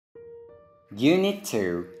Unit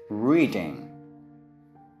 2, Reading.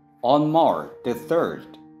 On March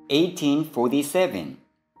 3rd, 1847,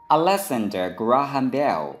 Alexander Graham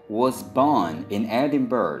Bell was born in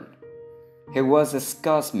Edinburgh. He was a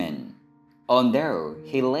Scotsman, although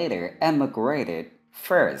he later emigrated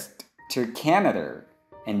first to Canada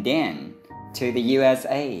and then to the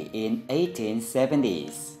USA in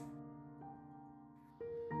 1870s.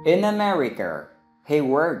 In America, he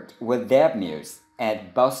worked with Debmuse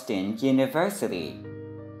at Boston University.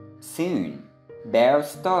 Soon, Bell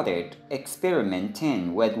started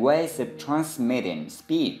experimenting with ways of transmitting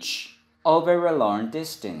speech over a long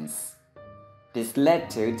distance. This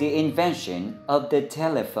led to the invention of the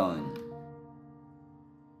telephone.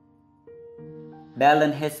 Bell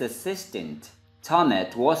and his assistant,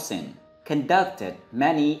 Thomas Watson, conducted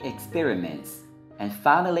many experiments and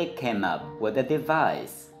finally came up with a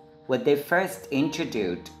device which they first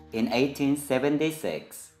introduced in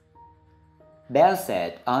 1876. Bell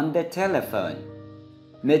said on the telephone,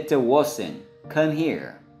 "Mr. Watson, come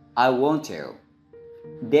here. I want you."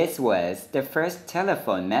 This was the first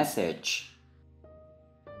telephone message.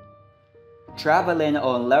 Traveling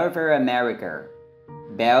all over America,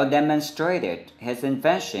 Bell demonstrated his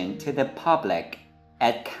invention to the public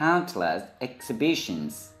at countless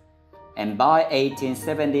exhibitions, and by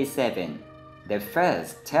 1877, the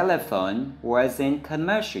first telephone was in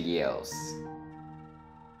commercial use.